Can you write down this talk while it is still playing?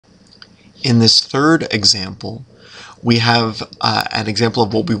In this third example, we have an example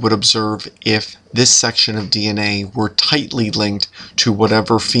of what we would observe if this section of DNA were tightly linked to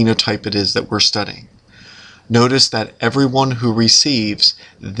whatever phenotype it is that we're studying. Notice that everyone who receives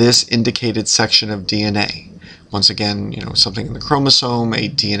this indicated section of DNA, once again, something in the chromosome, a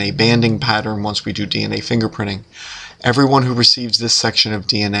DNA banding pattern once we do DNA fingerprinting, everyone who receives this section of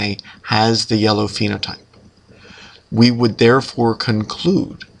DNA has the yellow phenotype. We would therefore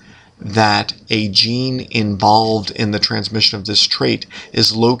conclude that a gene involved in the transmission of this trait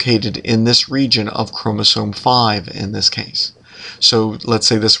is located in this region of chromosome 5 in this case. So let's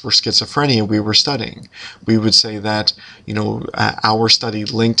say this were schizophrenia we were studying. We would say that, our study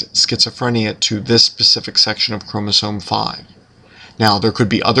linked schizophrenia to this specific section of chromosome 5. Now, there could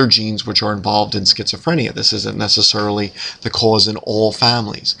be other genes which are involved in schizophrenia. This isn't necessarily the cause in all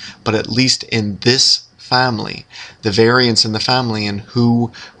families, but at least in this family, the variance in the family and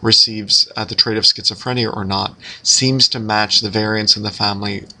who receives the trait of schizophrenia or not seems to match the variance in the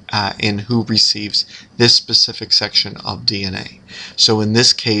family in who receives this specific section of DNA. So in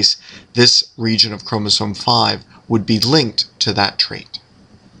this case, this region of chromosome 5 would be linked to that trait.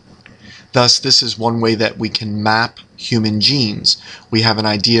 Thus, this is one way that we can map human genes. We have an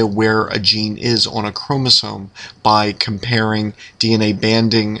idea where a gene is on a chromosome by comparing DNA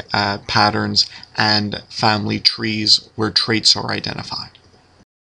banding patterns and family trees where traits are identified.